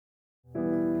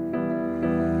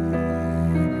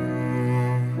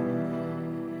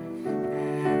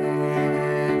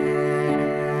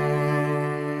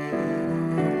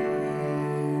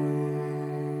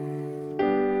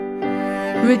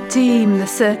Redeem the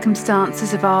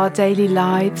circumstances of our daily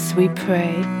lives, we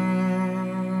pray,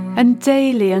 and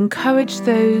daily encourage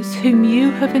those whom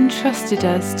you have entrusted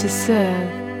us to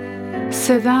serve,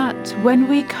 so that when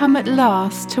we come at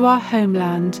last to our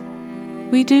homeland,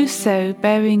 we do so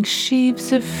bearing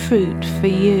sheaves of fruit for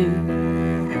you.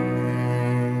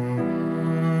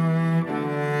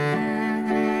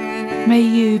 May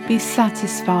you be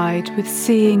satisfied with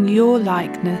seeing your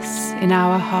likeness in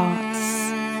our hearts,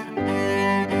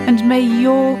 and may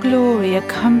your glory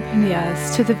accompany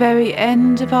us to the very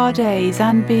end of our days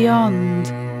and beyond,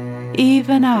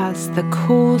 even as the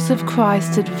cause of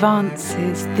Christ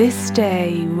advances this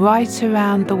day right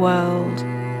around the world.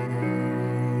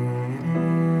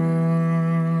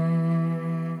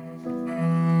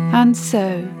 And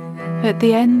so, at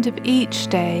the end of each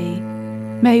day,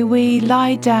 may we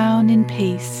lie down in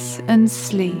peace and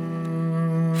sleep,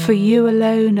 for you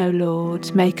alone, O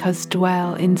Lord, make us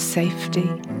dwell in safety,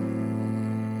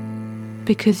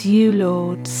 because you,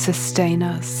 Lord, sustain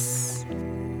us.